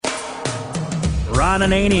Ron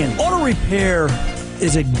Ananian. Auto repair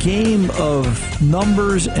is a game of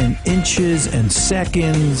numbers and inches and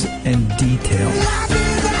seconds and detail.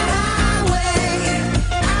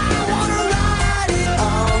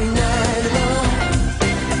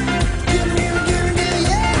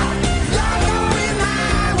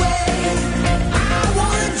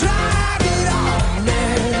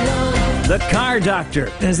 The Car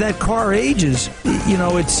Doctor. As that car ages,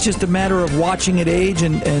 it's just a matter of watching it age,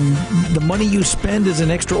 and the money you spend is an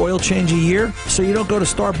extra oil change a year, so you don't go to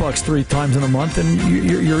Starbucks 3 times in a month, and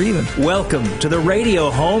you're even. Welcome to the radio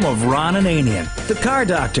home of Ron Ananian, The Car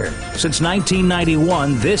Doctor. Since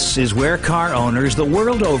 1991, this is where car owners the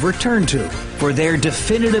world over turn to for their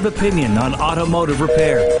definitive opinion on automotive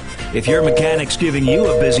repair. If your mechanic's giving you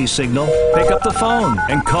a busy signal, pick up the phone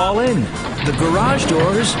and call in. The garage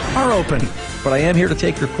doors are open. But I am here to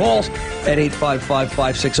take your calls at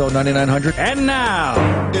 855-560-9900. And now,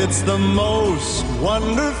 it's the most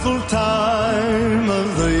wonderful time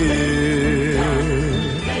of the year.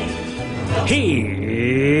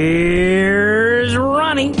 Here's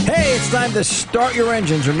Ronnie. Hey, it's time to start your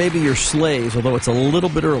engines, or maybe your sleighs, although it's a little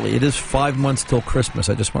bit early. It is 5 months till Christmas.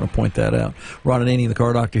 I just want to point that out. Ron Ananian, the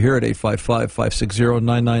Car Doctor, here at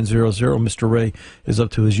 855-560-9900. Mr. Ray is up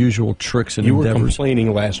to his usual tricks and endeavors. You were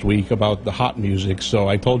complaining last week about the hot music, so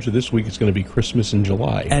I told you this week it's going to be Christmas in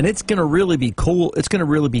July. And it's going to really be cool. It's going to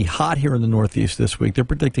really be hot here in the Northeast this week. They're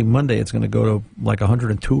predicting Monday it's going to go to like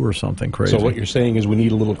 102 or something crazy. So what you're saying is we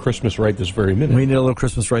need a little Christmas right this very minute. We need a little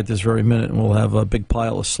Christmas right this very minute, and we'll have a big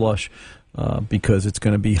pile of slush. Because it's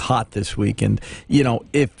going to be hot this week. And,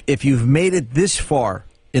 if you've made it this far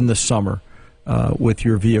in the summer with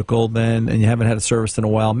your vehicle and you haven't had it serviced in a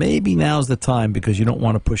while, maybe now's the time, because you don't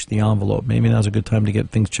want to push the envelope. Maybe now's a good time to get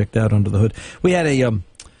things checked out under the hood. We had a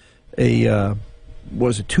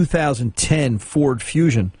 2010 Ford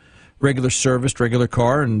Fusion, regular serviced, regular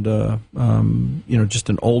car, and, just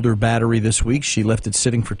an older battery this week. She left it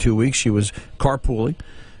sitting for 2 weeks. She was carpooling.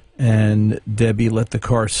 And Debbie let the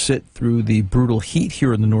car sit through the brutal heat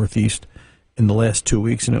here in the Northeast in the last 2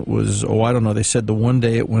 weeks. And it was, they said the one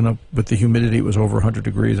day it went up with the humidity, it was over 100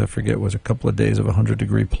 degrees. I forget, it was a couple of days of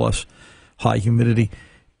 100-degree plus high humidity.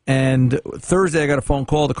 And Thursday I got a phone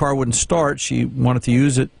call. The car wouldn't start. She wanted to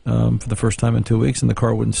use it for the first time in 2 weeks, and the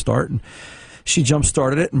car wouldn't start. And she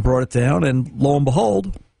jump-started it and brought it down, and lo and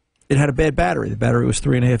behold, it had a bad battery. The battery was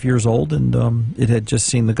 3.5 years old, and it had just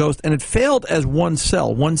seen the ghost. And it failed as one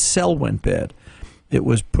cell. One cell went bad. It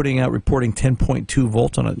was reporting 10.2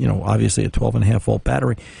 volts on obviously a 12.5-volt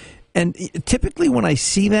battery. And typically when I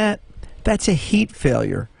see that, that's a heat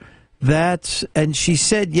failure. And she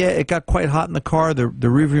said, yeah, it got quite hot in the car. The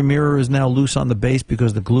rearview mirror is now loose on the base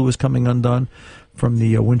because the glue is coming undone from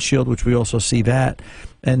the windshield, which we also see that.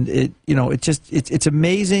 And it's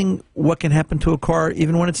amazing what can happen to a car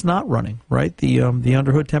even when it's not running, right? The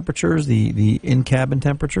underhood temperatures, the in-cabin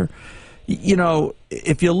temperature.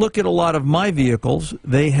 If you look at a lot of my vehicles,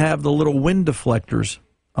 they have the little wind deflectors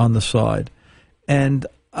on the side. And,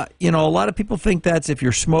 a lot of people think that's if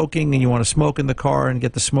you're smoking and you want to smoke in the car and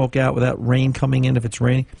get the smoke out without rain coming in if it's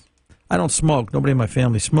raining. I don't smoke. Nobody in my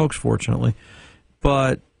family smokes, fortunately.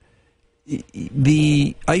 But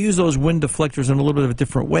I use those wind deflectors in a little bit of a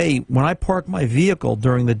different way. When I park my vehicle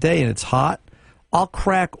during the day and it's hot, I'll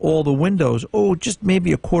crack all the windows, just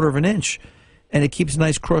maybe 1/4 of an inch, and it keeps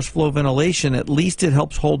nice cross-flow ventilation. At least it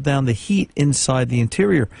helps hold down the heat inside the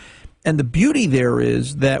interior. And the beauty there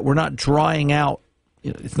is that we're not drying out.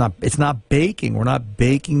 It's not baking. We're not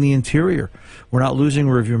baking the interior. We're not losing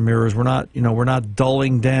rearview mirrors. We're not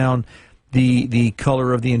dulling down the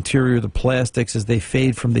color of the interior, the plastics, as they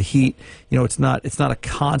fade from the heat. It's not a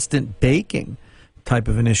constant baking type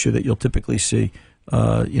of an issue that you'll typically see.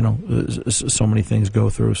 So many things go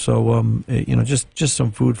through. So just some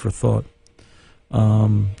food for thought.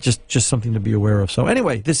 Just something to be aware of. So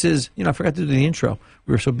anyway, this is, I forgot to do the intro.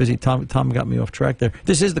 We were so busy. Tom got me off track there.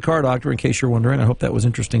 This is the Car Doctor, in case you're wondering. I hope that was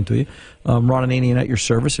interesting to you. Ron Ananian at your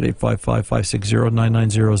service at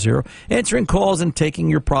 855-560-9900. Answering calls and taking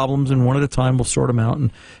your problems, and one at a time we'll sort them out and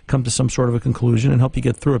come to some sort of a conclusion and help you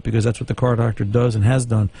get through it, because that's what the Car Doctor does and has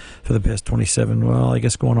done for the past 27, I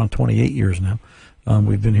guess going on 28 years now.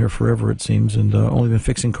 We've been here forever, it seems, and only been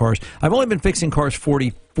fixing cars. I've only been fixing cars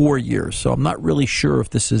 44 years, so I'm not really sure if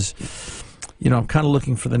this is, I'm kind of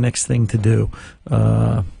looking for the next thing to do,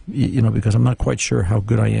 because I'm not quite sure how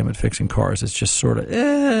good I am at fixing cars. It's just sort of,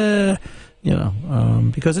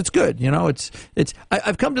 because it's good.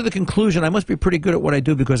 I've come to the conclusion I must be pretty good at what I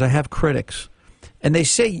do because I have critics. And they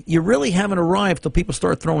say you really haven't arrived till people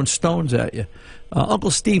start throwing stones at you.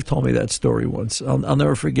 Uncle Steve told me that story once. I'll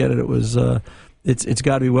never forget it. It was It's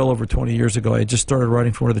got to be well over 20 years ago. I had just started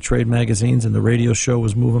writing for one of the trade magazines, and the radio show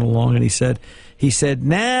was moving along, and he said,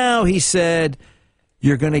 now,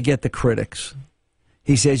 you're going to get the critics.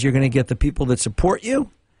 He says you're going to get the people that support you,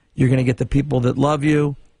 you're going to get the people that love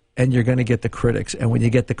you, and you're going to get the critics. And when you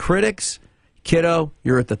get the critics, kiddo,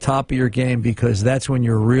 you're at the top of your game, because that's when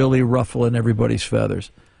you're really ruffling everybody's feathers.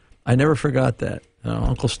 I never forgot that.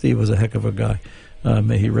 Uncle Steve was a heck of a guy.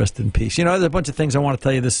 May he rest in peace. You know, there's a bunch of things I want to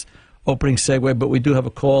tell you this opening segue, but we do have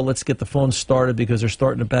a call. Let's get the phone started because they're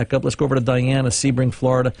starting to back up. Let's go over to Diana, Sebring,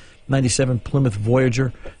 Florida, 97 Plymouth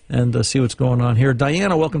Voyager, and see what's going on here.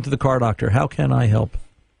 Diana, welcome to the Car Doctor. How can I help?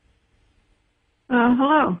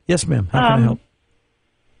 Hello. Yes, ma'am. How can I help?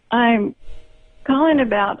 I'm calling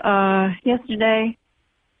about yesterday.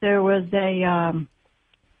 There was a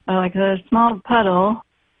small puddle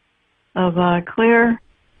of clear,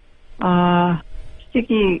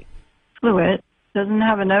 sticky fluid. Doesn't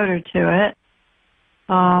have an odor to it,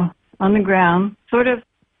 on the ground, sort of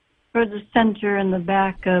towards the center in the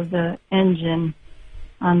back of the engine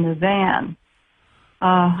on the van.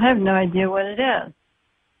 I have no idea what it is.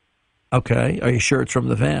 Okay. Are you sure it's from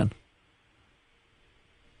the van?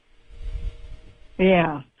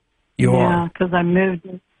 Yeah. You are? Yeah, because I moved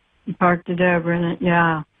it and parked it over in it,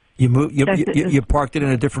 yeah. You parked it in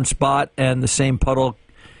a different spot, and the same puddle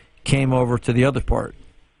came over to the other part?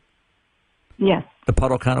 Yes. The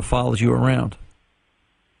puddle kind of follows you around?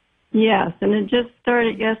 Yes, and it just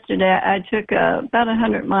started yesterday. I took about a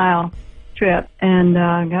 100-mile trip and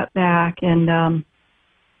got back, and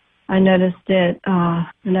I noticed it the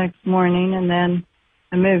next morning, and then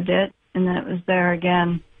I moved it, and then it was there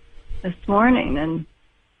again this morning, and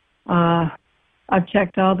I've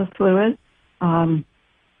checked all the fluids.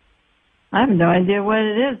 I have no idea what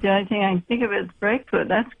it is. The only thing I can think of is brake fluid.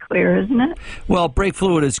 That's clear, isn't it? Well, brake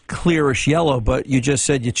fluid is clearish yellow, but you just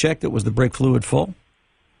said you checked it. Was the brake fluid full?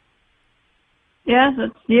 Yes,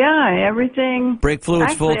 everything. Brake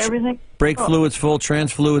fluid's full. Everything. Brake fluid's full.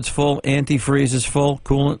 Trans fluid's full. Antifreeze is full.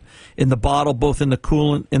 Coolant in the bottle, both in the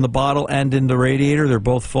coolant in the bottle and in the radiator. They're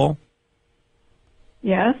both full.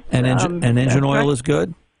 Yes. And engine oil is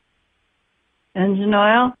good. Engine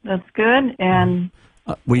oil, that's good, and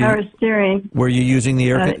power steering. Were you using the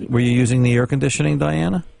air? Were you using the air conditioning,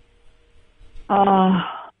 Diana? I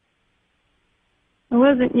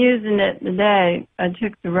wasn't using it today. I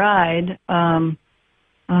took the ride. No,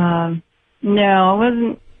 I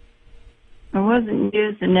wasn't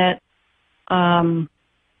using it.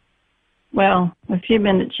 Well, a few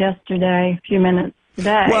minutes yesterday, a few minutes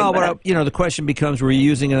today. Well, but the question becomes: were you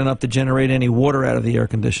using it enough to generate any water out of the air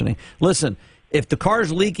conditioning? Listen, if the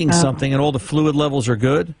car's leaking something and all the fluid levels are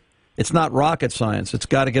good, it's not rocket science. It's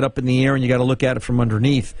got to get up in the air, and you got to look at it from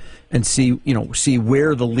underneath and see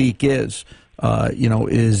where the leak is.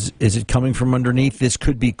 Is it coming from underneath? This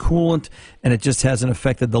could be coolant, and it just hasn't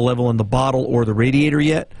affected the level in the bottle or the radiator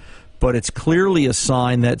yet. But it's clearly a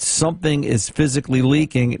sign that something is physically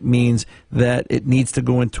leaking. It means that it needs to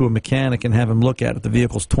go into a mechanic and have him look at it. The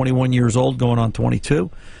vehicle's 21 years old, going on 22.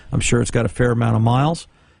 I'm sure it's got a fair amount of miles,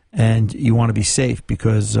 and you want to be safe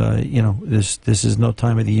because this is no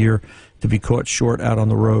time of the year to be caught short out on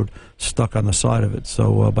the road, stuck on the side of it.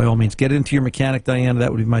 So by all means, get into your mechanic, Diana.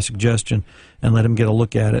 That would be my suggestion, and let him get a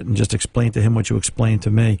look at it and just explain to him what you explained to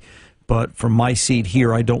me. But from my seat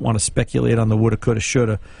here, I don't want to speculate on the woulda, coulda,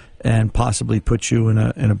 shoulda and possibly put you in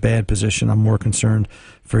a bad position. I'm more concerned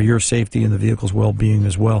for your safety and the vehicle's well-being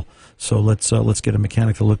as well. So let's get a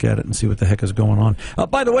mechanic to look at it and see what the heck is going on.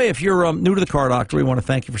 By the way, if you're new to the Car Doctor, we want to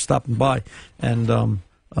thank you for stopping by. And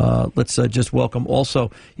let's just welcome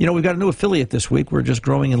also, we've got a new affiliate this week. We're just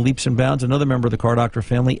growing in leaps and bounds. Another member of the Car Doctor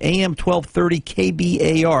family, AM 1230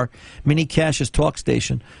 KBAR, Mini Cash's talk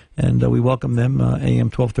station. And we welcome them,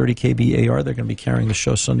 AM 1230 KBAR. They're going to be carrying the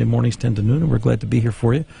show Sunday mornings 10 to noon, and we're glad to be here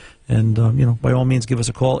for you. And, by all means, give us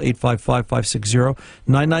a call,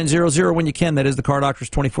 855-560-9900 when you can. That is the Car Doctor's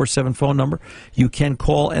 24/7 phone number. You can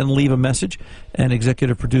call and leave a message, and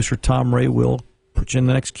executive producer Tom Ray will put you in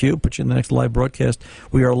the next queue, put you in the next live broadcast.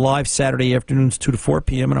 We are live Saturday afternoons 2 to 4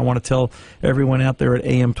 p.m., and I want to tell everyone out there at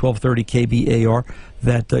AM 1230 KBAR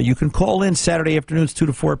that you can call in Saturday afternoons 2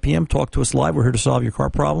 to 4 p.m., talk to us live. We're here to solve your car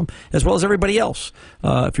problem, as well as everybody else.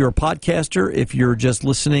 If you're a podcaster, if you're just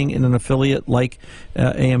listening in an affiliate like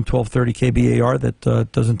AM 1230 KBAR that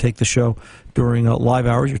doesn't take the show during live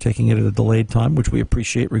hours, you're taking it at a delayed time, which we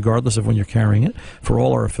appreciate regardless of when you're carrying it. For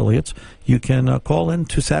all our affiliates, you can call in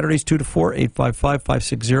to Saturdays 2 to 4,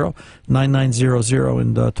 855-560-9900,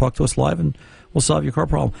 and talk to us live, and we'll solve your car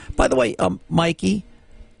problem. By the way, Mikey,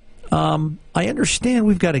 I understand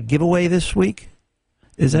we've got a giveaway this week.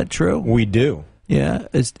 Is that true? We do. Yeah.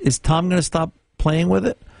 Is Tom going to stop playing with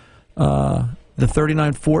it. The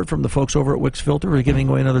 39 Ford from the folks over at Wix Filter are giving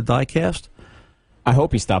away another die-cast. I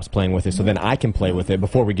hope he stops playing with it so then I can play with it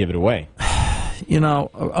before we give it away. You know,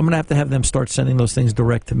 I'm going to have them start sending those things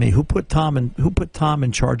direct to me. Who put Tom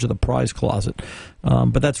in charge of the prize closet?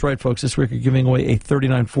 But that's right, folks. This week we're giving away a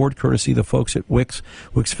 39 Ford, courtesy of the folks at Wix,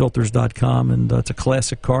 WixFilters.com. And it's a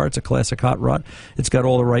classic car. It's a classic hot rod. It's got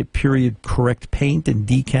all the right period correct paint and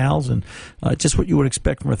decals and just what you would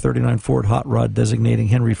expect from a 39 Ford hot rod, designating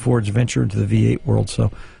Henry Ford's venture into the V8 world.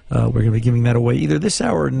 So we're going to be giving that away either this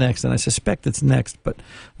hour or next, and I suspect it's next. But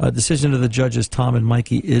decision of the judges, Tom and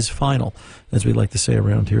Mikey, is final, as we like to say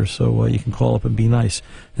around here. So you can call up and be nice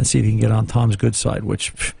and see if you can get on Tom's good side,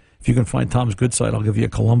 which, if you can find Tom's good side, I'll give you a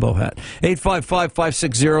Columbo hat.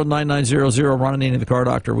 855-560-9900, Ron Ananian, the Car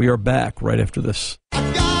Doctor. We are back right after this.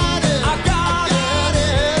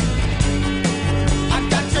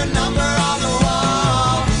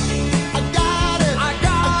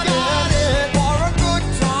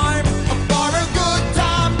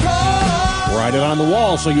 Write it on the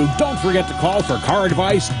wall so you don't forget to call for car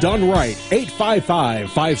advice done right.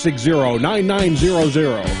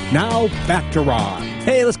 855-560-9900. Now, back to Ron.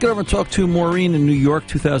 Hey, let's get over and talk to Maureen in New York,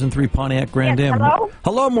 2003 Pontiac Grand Am. Hello?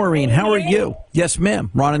 Hello, Maureen. How are you? Yes,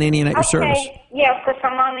 ma'am. Ron Ananian at your service. Yes, because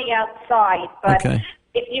I'm on the outside. But okay.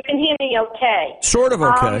 If you can hear me okay. Sort of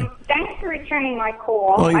okay. Thanks for returning my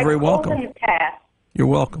call. Oh, you're very welcome. I've called in the past. You're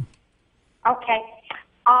welcome. Okay.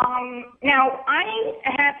 Now, I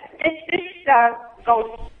have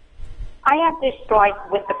I have this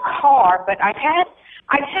like with the car, but I've had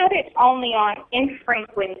it only on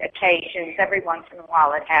infrequent occasions. Every once in a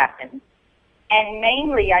while it happens. And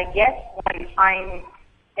mainly, I guess, when I'm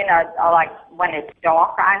like when it's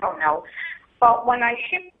dark, I don't know. But when I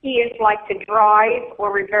shift gears, like to drive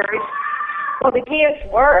or reverse, well, the gears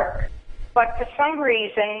work, but for some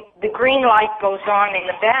reason, the green light goes on in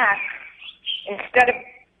the back instead of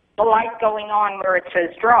the light going on where it says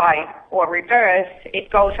drive or reverse, it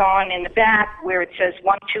goes on in the back where it says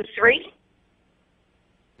 1, 2, 3.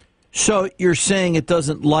 So you're saying it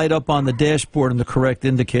doesn't light up on the dashboard in the correct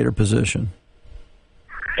indicator position?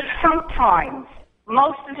 Sometimes.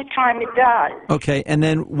 Most of the time it does. Okay, and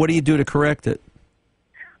then what do you do to correct it?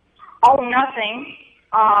 Oh, nothing.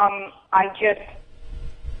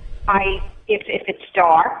 If it's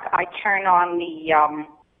dark, I turn on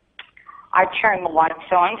I turn the lights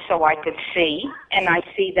on so I could see, and I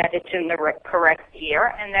see that it's in the correct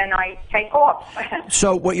gear, and then I take off.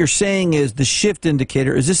 So what you're saying is the shift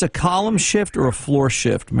indicator, is this a column shift or a floor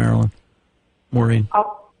shift, Marilyn? Maureen?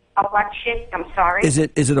 What shift? I'm sorry? Is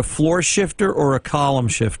it a floor shifter or a column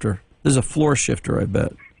shifter? This is a floor shifter, I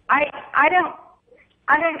bet. I don't,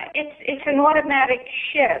 it's an automatic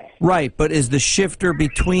shift. Right, but is the shifter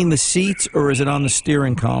between the seats or is it on the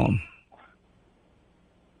steering column?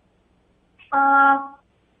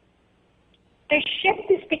 The shift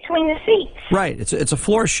is between the seats. Right, it's a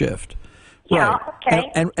floor shift. Yeah, right. okay.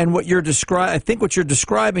 And what you're I think what you're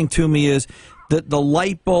describing to me is that the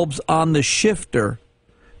light bulbs on the shifter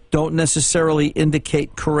don't necessarily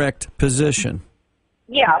indicate correct position.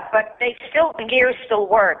 Yeah, but the gears still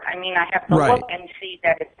work. I mean, I have to look and see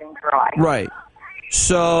that it's in drive. Right.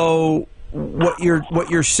 So what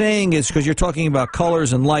you're saying is, because you're talking about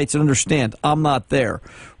colors and lights, and understand, I'm not there,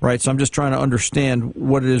 right? So I'm just trying to understand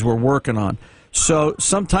what it is we're working on. So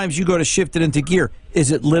sometimes you go to shift it into gear.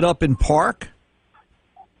 Is it lit up in park?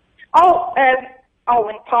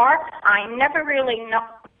 In park? I never really know.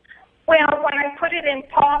 Well, when I put it in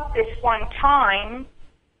park this one time,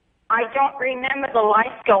 I don't remember the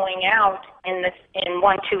lights going out in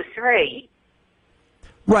 1, 2, 3.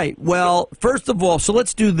 Right. Well, first of all, so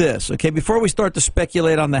let's do this, okay, before we start to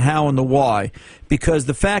speculate on the how and the why, because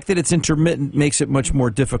the fact that it's intermittent makes it much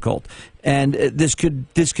more difficult. And this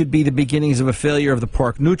could be the beginnings of a failure of the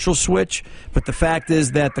park neutral switch, but the fact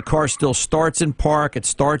is that the car still starts in park, it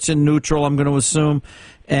starts in neutral, I'm going to assume,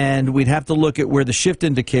 and we'd have to look at where the shift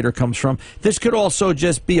indicator comes from. This could also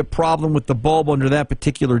just be a problem with the bulb under that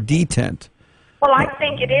particular detent. Well, I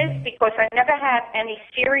think it is because I never had any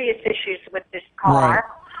serious issues with this car.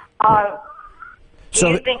 Right. Do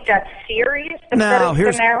you think that's serious? No,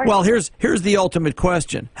 here's the ultimate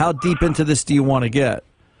question. How deep into this do you want to get?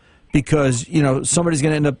 Because, somebody's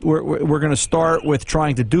going to end up, we're going to start with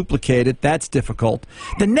trying to duplicate it. That's difficult.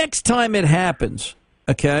 The next time it happens,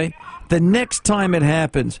 okay, can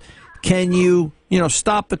you,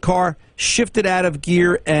 stop the car, shift it out of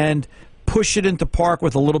gear, and push it into park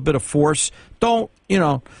with a little bit of force? Don't,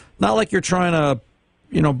 not like you're trying to,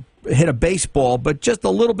 hit a baseball, but just a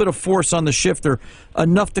little bit of force on the shifter,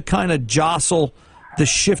 enough to kind of jostle the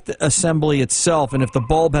shift assembly itself. And if the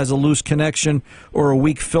bulb has a loose connection or a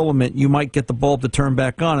weak filament, you might get the bulb to turn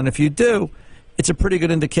back on. And if you do, it's a pretty good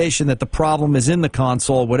indication that the problem is in the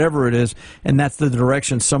console, whatever it is, and that's the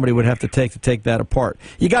direction somebody would have to take that apart.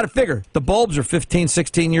 You got to figure, the bulbs are 15,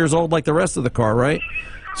 16 years old like the rest of the car, right?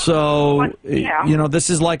 So, you know, this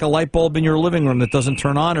is like a light bulb in your living room that doesn't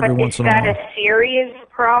turn on every once in a while. Is that a serious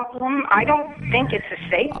problem? I don't think it's a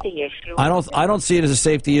safety issue. I don't see it as a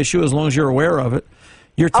safety issue as long as you're aware of it.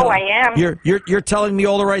 I am. You're telling me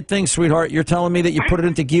all the right things, sweetheart. You're telling me that you put it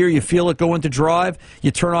into gear, you feel it go into drive,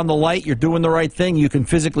 you turn on the light, you're doing the right thing, you can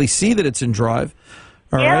physically see that it's in drive.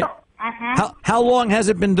 All right? How long has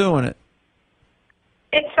it been doing it?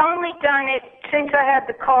 It's only done it since I had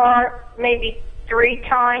the car, maybe 3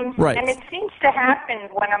 times. Right. And it seems to happen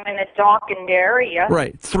when I'm in a darkened area.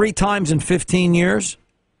 Right. 3 times in 15 years?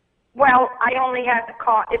 Well, I only had the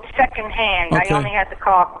car, it's secondhand. Okay. I only had the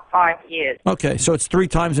car for 5 years. Okay, so it's 3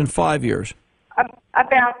 times in 5 years.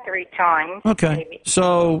 About 3 times. Okay. Maybe.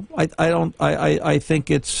 So I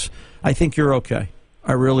think you're okay.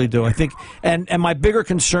 I really do. I think and my bigger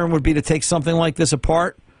concern would be to take something like this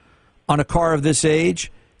apart on a car of this age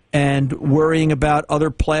and worrying about other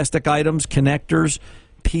plastic items, connectors,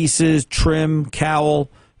 pieces, trim, cowl,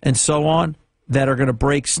 and so on that are going to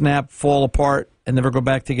break, snap, fall apart, and never go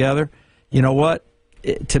back together. You know what?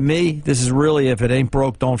 To me, this is really, if it ain't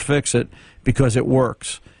broke, don't fix it, because it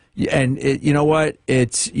works. And you know what?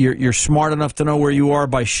 You're smart enough to know where you are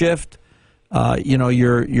by shift. You know,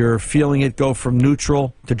 you're feeling it go from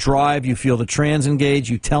neutral to drive. You feel the trans engage.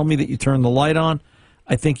 You tell me that you turn the light on.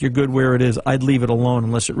 I think you're good where it is. I'd leave it alone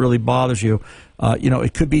unless it really bothers you. You know,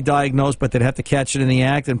 it could be diagnosed, but they'd have to catch it in the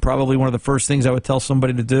act, and probably one of the first things I would tell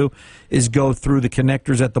somebody to do is go through the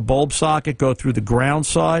connectors at the bulb socket, go through the ground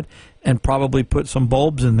side, and probably put some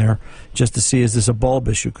bulbs in there just to see, is this a bulb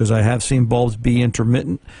issue? Because I have seen bulbs be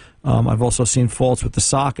intermittent. I've also seen faults with the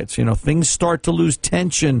sockets. You know, things start to lose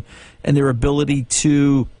tension, and their ability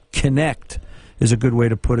to connect is a good way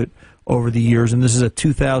to put it over the years. And this is a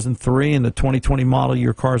 2003, and the 2020 model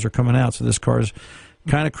year cars are coming out, so this car is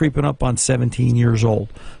kind of creeping up on 17 years old.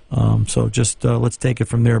 So just let's take it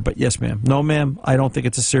from there. But yes, ma'am. No, ma'am, I don't think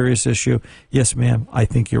it's a serious issue. Yes, ma'am, I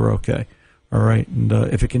think you're okay. All right, and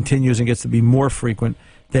if it continues and gets to be more frequent,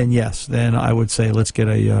 then yes, then I would say let's get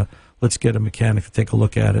a mechanic to take a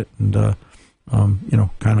look at it and you know,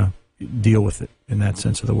 kind of deal with it in that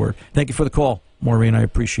sense of the word. Thank you for the call, Maureen. I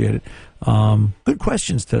appreciate it. Good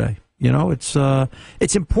questions today. You know,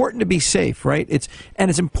 it's important to be safe, right? It's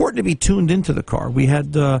important to be tuned into the car. We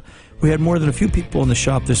had more than a few people in the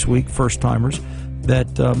shop this week, first timers,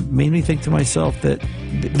 that made me think to myself that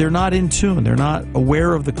they're not in tune. They're not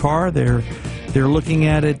aware of the car. They're looking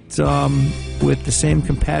at it with the same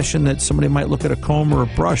compassion that somebody might look at a comb or a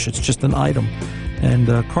brush. It's just an item. And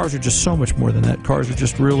cars are just so much more than that. Cars are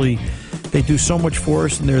just really, they do so much for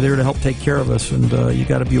us, and they're there to help take care of us. And you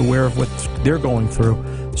got to be aware of what they're going through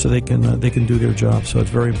so they can do their job. So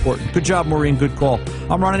it's very important. Good job, Maureen. Good call.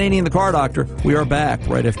 I'm Ron Ananian, the Car Doctor. We are back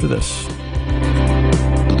right after this.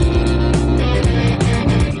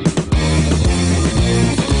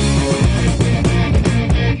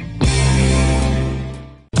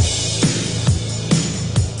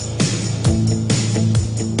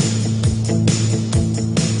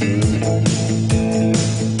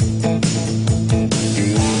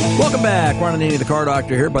 Ron Ananian, the Car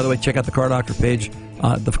Doctor here. By the way, check out the Car Doctor page,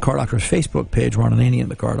 the Car Doctor's Facebook page, Ron Ananian,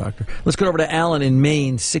 the Car Doctor. Let's go over to Alan in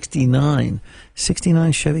Maine, 69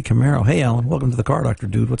 Chevy Camaro. Hey, Alan, welcome to the Car Doctor,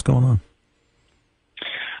 dude. What's going on?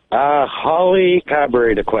 Holly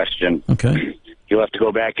carburetor question. Okay. You'll have to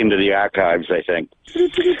go back into the archives, I think.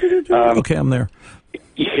 Okay, I'm there.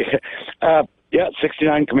 Yeah,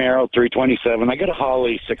 69 Camaro, 327. I got a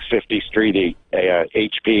Holly 650 Street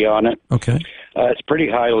HP on it. Okay. It's pretty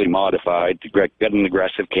highly modified. Got an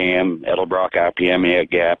aggressive cam, Edelbrock RPM air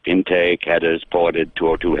gap, intake, headers, ported,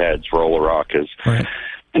 202 heads, roller rockers. Right.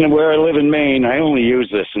 And where I live in Maine, I only use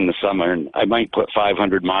this in the summer, and I might put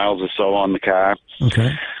 500 miles or so on the car.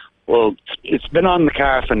 Okay. Well, it's been on the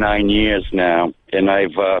car for 9 years now, and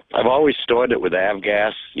I've always stored it with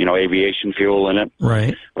avgas, you know, aviation fuel in it.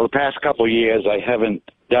 Right. Well, the past couple of years, I haven't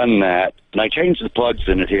done that, and I changed the plugs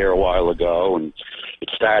in it here a while ago, and it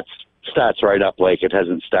starts right up like it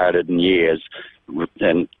hasn't started in years,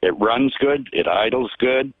 and it runs good, it idles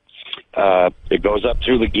good, it goes up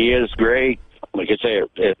through the gears great. Like I say,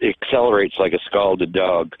 it accelerates like a scalded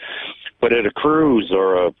dog, but at a cruise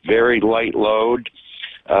or a very light load,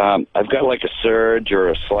 I've got like a surge or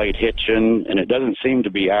a slight hitching, and it doesn't seem to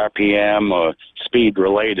be RPM or speed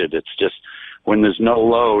related. It's just when there's no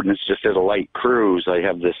load and it's just at a light cruise, I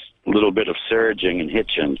have this little bit of surging and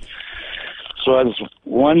hitching. So I was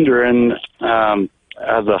wondering, are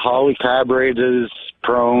the Holley carburetors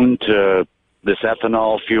prone to this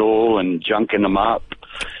ethanol fuel and junking them up?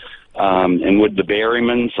 And with the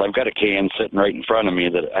Berrymans, I've got a can sitting right in front of me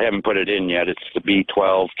that I haven't put it in yet. It's the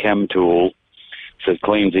B12 Chem Tool. So it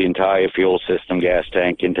cleans the entire fuel system, gas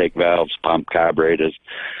tank, intake valves, pump, carburetors.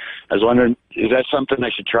 I was wondering, is that something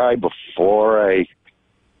I should try before I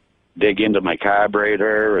dig into my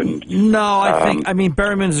carburetor? And no, I mean,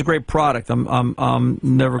 Berryman is a great product. I'm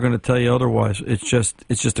never going to tell you otherwise. It's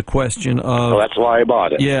just a question of. Well, that's why I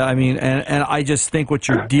bought it. Yeah, I mean, and I just think what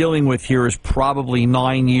you're dealing with here is probably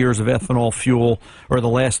 9 years of ethanol fuel, or the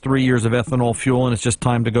last 3 years of ethanol fuel, and it's just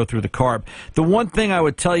time to go through the carb. The one thing I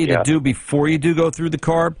would tell you to do before you do go through the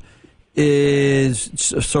carb is,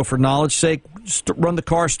 so for knowledge's sake, run the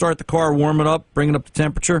car, start the car, warm it up, bring it up to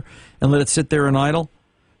temperature, and let it sit there and idle.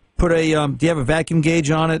 Put a. Do you have a vacuum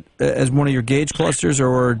gauge on it as one of your gauge clusters,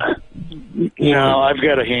 or? No, I've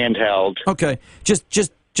got a handheld. Okay,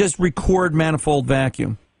 just record manifold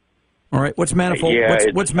vacuum. All right, what's manifold?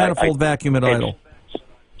 What's manifold vacuum at idle?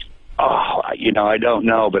 Oh, I don't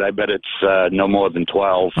know, but I bet it's no more than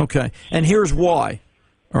 12. Okay, and here's why.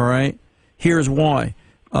 All right, here's why.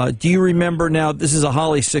 Do you remember now, this is a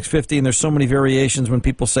Holley 650, and there's so many variations when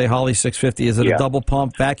people say Holley 650. Is it a double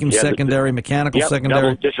pump, vacuum secondary, mechanical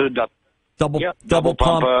secondary? This is a double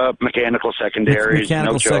pump, mechanical secondaries.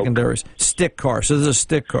 Mechanical secondaries. Stick car. So this is a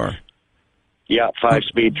stick car. Yeah,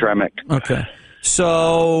 5-speed Tremec. Okay.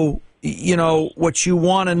 So, what you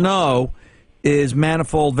want to know is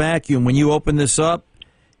manifold vacuum. When you open this up,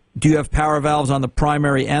 do you have power valves on the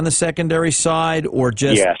primary and the secondary side, or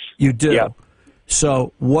just yes. You do? Yeah.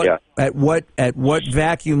 So at what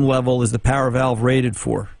vacuum level is the power valve rated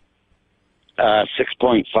for?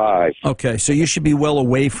 6.5. Okay, so you should be well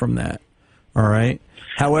away from that. All right.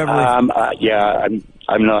 However, I'm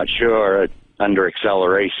not sure under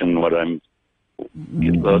acceleration what I'm.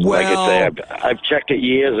 Like I say, I've checked it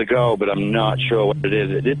years ago, but I'm not sure what it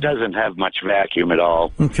is. It doesn't have much vacuum at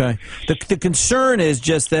all. Okay. The concern is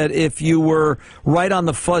just that if you were right on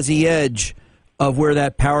the fuzzy edge of where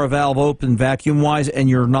that power valve opened vacuum-wise, and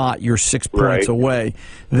you're not, you're 6 points away,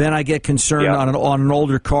 then I get concerned on an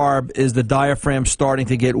older carb. Is the diaphragm starting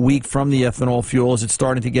to get weak from the ethanol fuel? Is it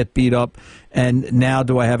starting to get beat up? And now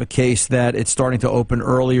do I have a case that it's starting to open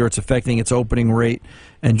earlier, it's affecting its opening rate,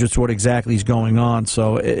 and just what exactly is going on?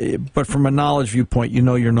 So, but from a knowledge viewpoint, you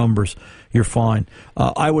know your numbers. You're fine.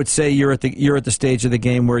 I would say you're at the stage of the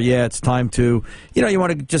game where it's time to, you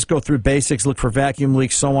want to just go through basics, look for vacuum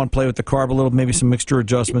leaks, so on, play with the carb a little, maybe some mixture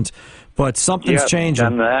adjustments. But something's changing,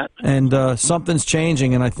 done that. And something's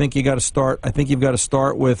changing, and I think you got to start. I think you've got to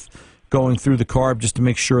start with going through the carb just to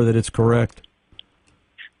make sure that it's correct.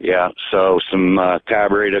 Yeah, so some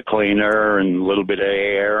carburetor cleaner and a little bit of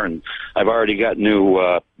air, and I've already got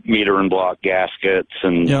new meter and block gaskets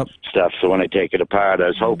and stuff. So when I take it apart, I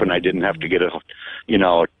was hoping I didn't have to get a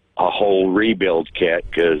whole rebuild kit,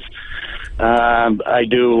 because I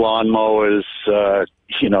do lawnmowers,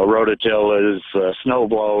 rototillers, snow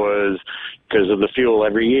blowers. Because of the fuel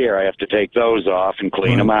every year, I have to take those off and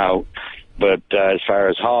clean them out. But as far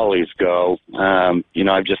as Hollies go, I've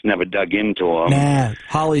just never dug into them. Nah,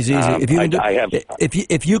 Holly's easy.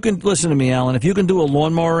 If you can listen to me, Alan, if you can do a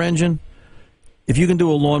lawnmower engine, engine,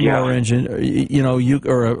 or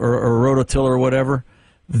a rototiller or whatever,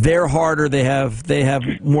 they're harder. They have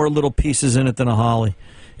more little pieces in it than a Holly.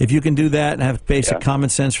 If you can do that and have basic common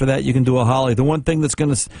sense for that, you can do a Holly. The one thing that's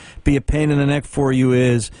going to be a pain in the neck for you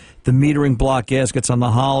is the metering block gaskets on the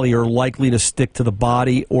Holly are likely to stick to the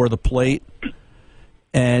body or the plate.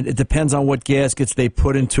 And it depends on what gaskets they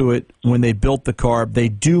put into it when they built the carb. They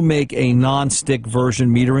do make a non-stick version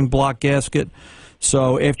metering block gasket.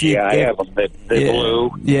 So after you, I have them. They're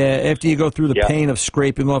blue. Yeah, after you go through the pain of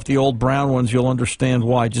scraping off the old brown ones, you'll understand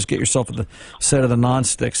why. Just get yourself a set of the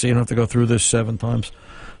non-stick, so you don't have to go through this 7 times.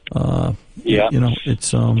 It's.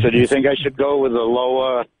 So do you think I should go with a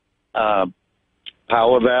lower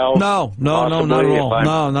power valve? No, not at all.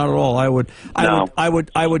 No, not at all. I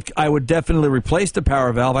would definitely replace the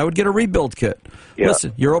power valve. I would get a rebuild kit. Yeah.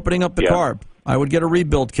 Listen, you're opening up the carb. I would get a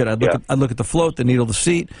rebuild kit. I'd look at the float, the needle, the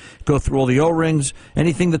seat, go through all the O-rings,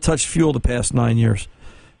 anything that touched fuel the past 9 years,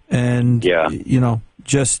 and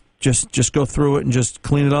just go through it and just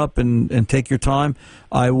clean it up and take your time.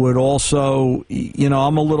 I would also,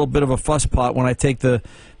 I'm a little bit of a fusspot when I take the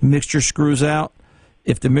mixture screws out.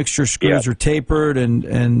 If the mixture screws are tapered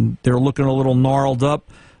and they're looking a little gnarled up,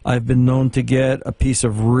 I've been known to get a piece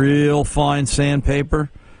of real fine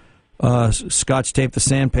sandpaper, Scotch tape the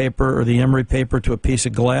sandpaper or the emery paper to a piece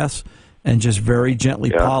of glass and just very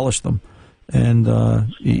gently polish them. And,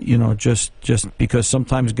 just because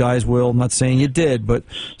sometimes guys will, I'm not saying you did, but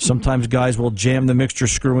sometimes guys will jam the mixture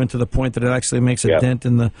screw into the point that it actually makes a dent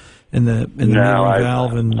in the metering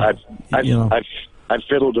valve. And, I've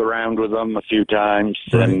fiddled around with them a few times,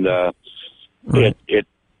 and they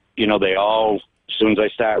all, as soon as I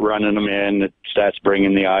start running them in, it starts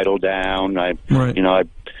bringing the idle down.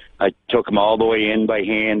 I took them all the way in by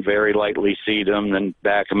hand, very lightly seed them, then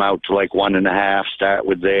back them out to like 1.5, start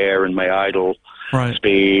with there and my idle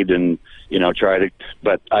speed, and, try to,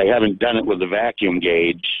 but I haven't done it with the vacuum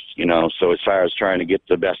gauge, so as far as trying to get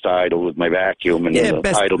the best idle with my vacuum and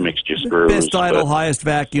the idle mixture screws. Best idle, highest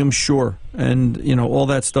vacuum, sure. And, all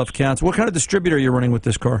that stuff counts. What kind of distributor are you running with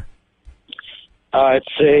this car? It's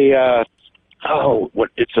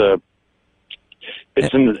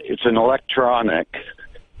an electronic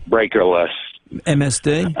breakerless.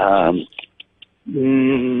 MSD?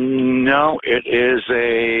 No, it is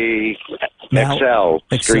a XL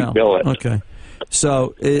Street Billet. Okay.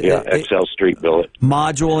 So XL Street Billet.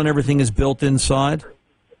 Module and everything is built inside?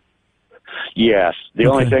 Yes. The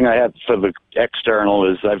only thing I have for the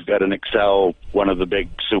external is I've got an XL, one of the big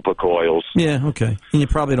super coils. Yeah, okay. And you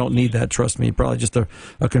probably don't need that, trust me. Probably just a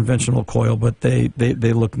conventional coil, but they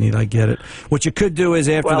look neat. I get it. What you could do is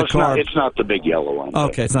after the car... it's not the big yellow one.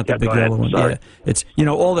 Okay, it's not the big yellow one. Sorry. Yeah. It's,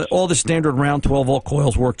 all the standard round 12-volt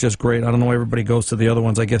coils work just great. I don't know why everybody goes to the other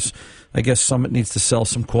ones. I guess Summit needs to sell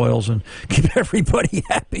some coils and keep everybody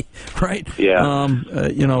happy, right? Yeah.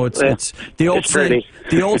 It's the old saying.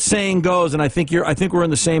 The old saying goes, and I think we're in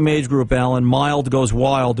the same age group, Alan. Mild goes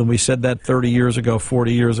wild, and we said that 30 years ago,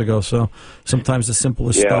 40 years ago. So sometimes the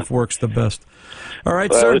simplest stuff works the best. All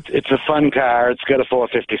right, sir. It's a fun car. It's got a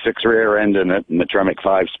 456 rear end in it and the Tremec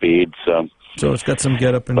 5-speed. So it's got some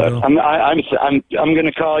get up and go. I'm going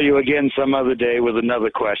to call you again some other day with another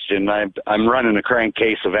question. I'm running a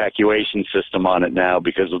crankcase evacuation system on it now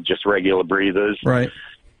because of just regular breathers. Right.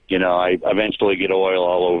 I eventually get oil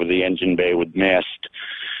all over the engine bay with mist.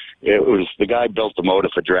 It was the guy built the motor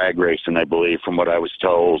for drag racing, I believe, from what I was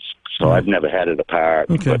told. So I've never had it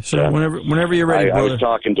apart. Okay. But, so whenever you're ready, I was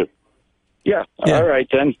talking to. Yeah. All right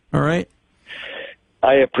then. All right.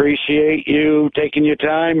 I appreciate you taking your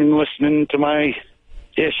time and listening to my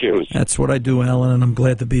issues. That's what I do, Alan, and I'm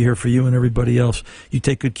glad to be here for you and everybody else. You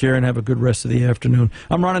take good care and have a good rest of the afternoon.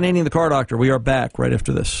 I'm Ron Ananian, the Car Doctor. We are back right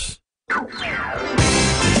after this.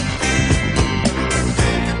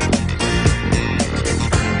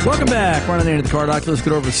 Welcome back. Ron Ananian, the Car Doctor. Let's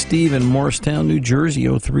get over to Steve in Morristown, New Jersey,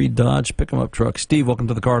 03 Dodge pick-em-up truck. Steve, welcome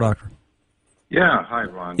to the Car Doctor. Yeah, hi,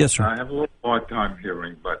 Ron. Yes, sir. I have a little hard time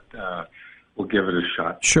hearing, but we'll give it a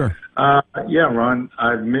shot. Sure. Ron,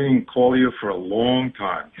 I've been meaning to call you for a long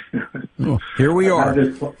time. Here we are. I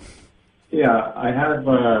have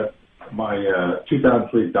my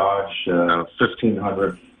 2003 Dodge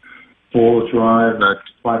 1500 four-wheel drive at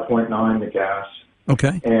 5.9 the gas.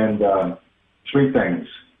 Okay. And three things.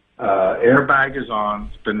 Airbag is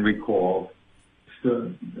on. It's been recalled.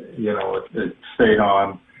 Still, it stayed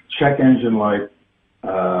on. Check engine light.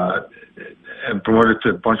 And brought it to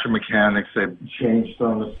a bunch of mechanics. They've changed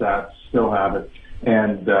thermostats. Still have it.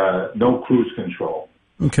 And no cruise control.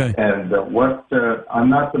 Okay. And I'm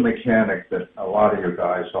not the mechanic that a lot of your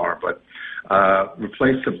guys are, but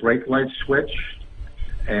replaced the brake light switch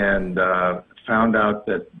and found out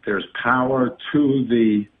that there's power to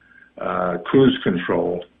the cruise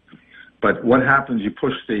control. But what happens, you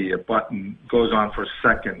push the button, goes on for a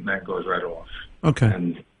second, and then goes right off. Okay.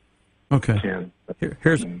 And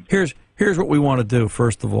here's what we want to do,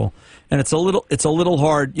 first of all. And it's a little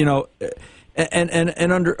hard, and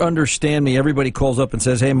understand me. Everybody calls up and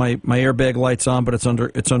says, "Hey, my airbag light's on, but it's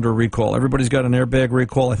under recall." Everybody's got an airbag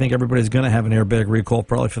recall. I think everybody's going to have an airbag recall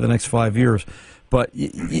probably for the next 5 years. But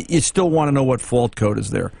you still want to know what fault code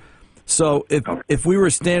is there. So if we were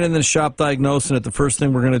standing in the shop diagnosing it, the first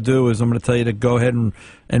thing we're going to do is I'm going to tell you to go ahead and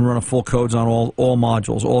run a full codes on all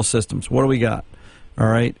modules, all systems. What do we got? All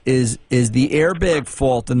right, is the airbag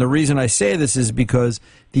fault, and the reason I say this is because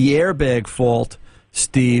the airbag fault,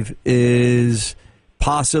 Steve, is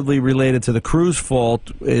possibly related to the cruise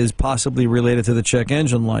fault, is possibly related to the check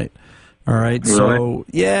engine light. All right, really? So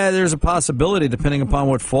yeah, there's a possibility depending upon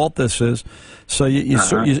what fault this is. So you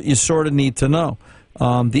sort of need to know.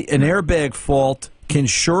 An airbag fault can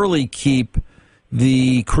surely keep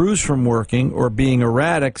the cruise from working or being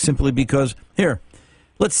erratic simply because here.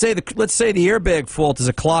 Let's say the airbag fault is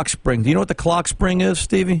a clock spring. Do you know what the clock spring is,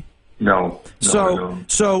 Stevie? No.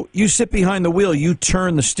 So you sit behind the wheel, you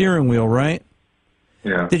turn the steering wheel, right?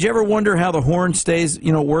 Yeah. Did you ever wonder how the horn stays,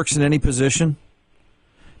 works in any position?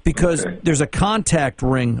 Because there's a contact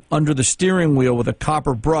ring under the steering wheel with a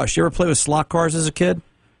copper brush. You ever play with slot cars as a kid?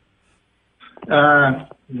 Not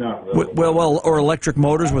really. Well, or electric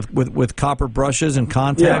motors with copper brushes and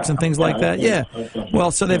contacts and things like that. Yeah. Well,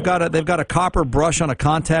 so they've got a copper brush on a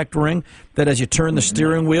contact ring that, as you turn the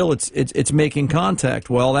steering wheel, it's making contact.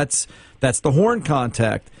 Well, that's the horn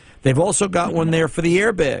contact. They've also got one there for the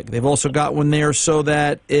airbag. They've also got one there so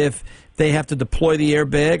that if they have to deploy the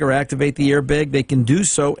airbag or activate the airbag, they can do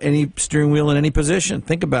so any steering wheel in any position.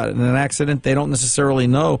 Think about it. In an accident, they don't necessarily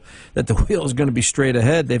know that the wheel is going to be straight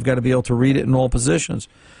ahead. They've got to be able to read it in all positions.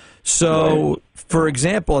 So, for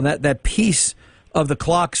example, and that piece of the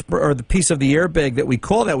clock or the piece of the airbag that we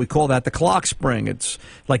call that the clock spring. It's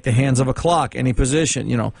like the hands of a clock, any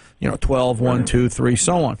position. 12, 1, 2, 3,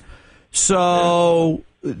 so on. So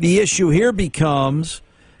the issue here becomes,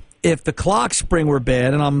 if the clock spring were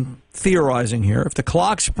bad, and I'm theorizing here, if the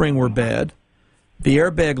clock spring were bad, the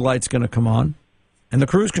airbag light's going to come on, and the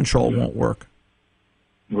cruise control won't work.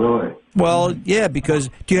 Really? Well, yeah, because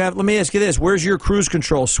let me ask you this, where's your cruise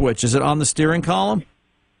control switch? Is it on the steering column?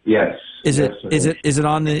 Yes. Is it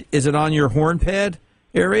on your horn pad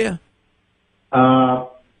area?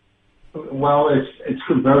 Well, it's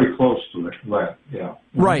very close to it. Right. Yeah.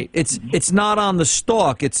 Right. It's not on the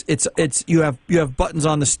stalk. It's you have buttons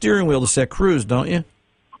on the steering wheel to set cruise, don't you?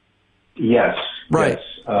 Yes. Right.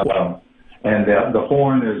 Yes. And the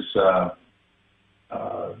horn is.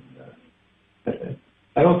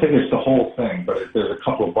 I don't think it's the whole thing, but there's a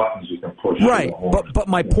couple of buttons you can push. Right. But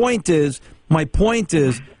my point is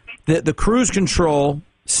that the cruise control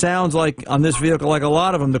sounds like, on this vehicle, like a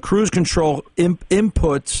lot of them, the cruise control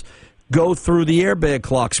inputs go through the airbag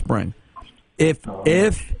clock spring. If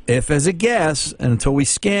as a guess, and until we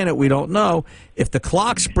scan it, we don't know, if the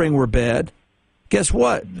clock spring were bad, guess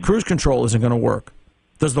what? Cruise control isn't going to work.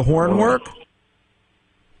 Does the horn work?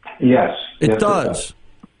 Yes. It does.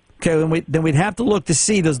 Okay, then we'd have to look to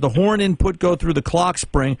see, does the horn input go through the clock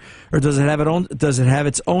spring, or does it have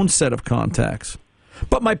its own set of contacts?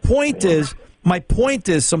 But my point is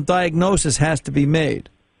some diagnosis has to be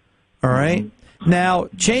made. All right? Now,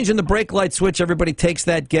 changing the brake light switch, everybody takes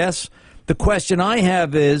that guess. The question I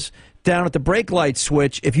have is, down at the brake light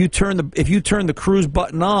switch, if you turn the cruise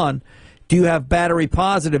button on, do you have battery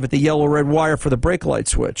positive at the yellow red wire for the brake light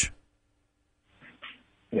switch?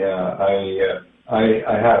 Yeah, I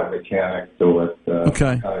had a mechanic do it.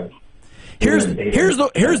 Okay. Here's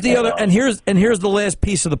the other, and here's the last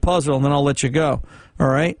piece of the puzzle, and then I'll let you go. All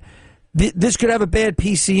right. This could have a bad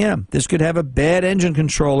PCM. This could have a bad engine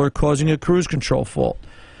controller causing a cruise control fault.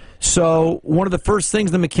 So one of the first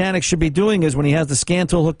things the mechanic should be doing is, when he has the scan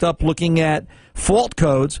tool hooked up looking at fault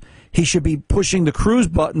codes, he should be pushing the cruise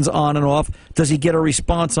buttons on and off. Does he get a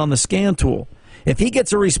response on the scan tool? If he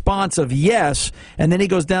gets a response of yes, and then he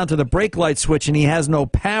goes down to the brake light switch and he has no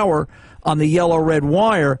power on the yellow-red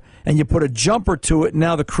wire, and you put a jumper to it and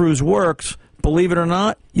now the cruise works, believe it or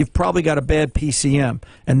not, you've probably got a bad PCM,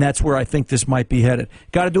 and that's where I think this might be headed.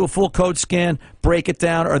 Got to do a full code scan, break it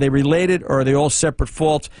down. Are they related, or are they all separate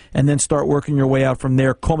faults? And then start working your way out from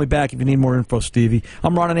there. Call me back if you need more info, Stevie.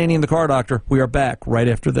 I'm Ron Ananian, the Car Doctor. We are back right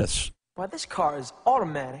after this. Well, this car is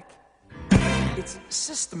automatic. It's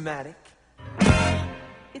systematic.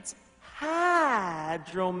 It's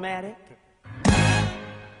hydromatic.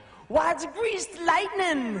 Why, it's greased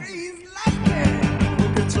lightning.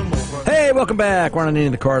 Hey, welcome back. Ron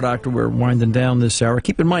Ananian, the Car Doctor. We're winding down this hour.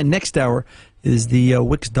 Keep in mind, next hour is the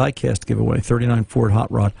Wix Diecast giveaway, 39 Ford Hot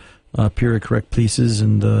Rod, period correct pieces,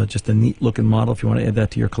 and just a neat-looking model. If you want to add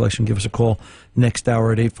that to your collection, give us a call next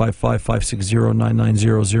hour at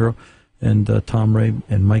 855-560-9900, and Tom Ray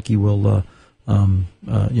and Mikey will,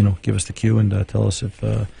 give us the cue and tell us if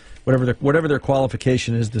whatever their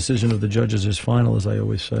qualification is. Decision of the judges is final, as I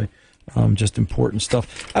always say. Just important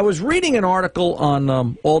stuff. I was reading an article on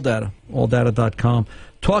AllData, alldata.com,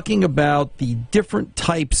 talking about the different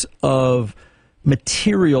types of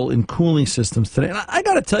material in cooling systems today. And I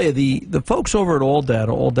got to tell you, the folks over at AllData,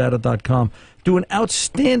 alldata.com, do an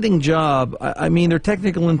outstanding job. I mean, their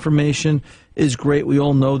technical information is great. We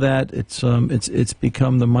all know that. It's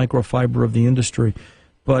become the microfiber of the industry.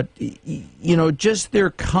 But just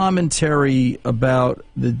their commentary about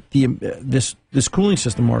this cooling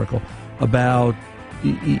system article, about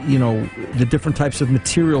the different types of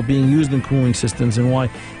material being used in cooling systems and why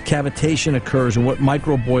cavitation occurs and what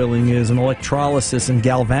microboiling is and electrolysis and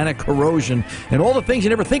galvanic corrosion and all the things you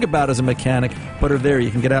never think about as a mechanic but are there. You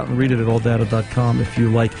can get out and read it at alldata.com if you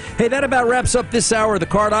like. Hey, that about wraps up this hour of The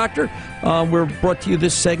Car Doctor. We're brought to you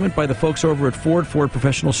this segment by the folks over at Ford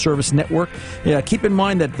Professional Service Network. Keep in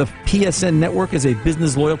mind that the PSN Network is a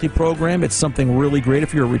business loyalty program. It's something really great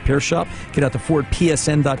if you're a repair shop. Get out to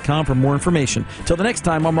FordPSN.com for more information. Till the next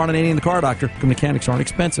time, I'm Ron Ananian, The Car Doctor. Mechanics aren't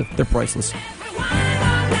expensive. They're priceless.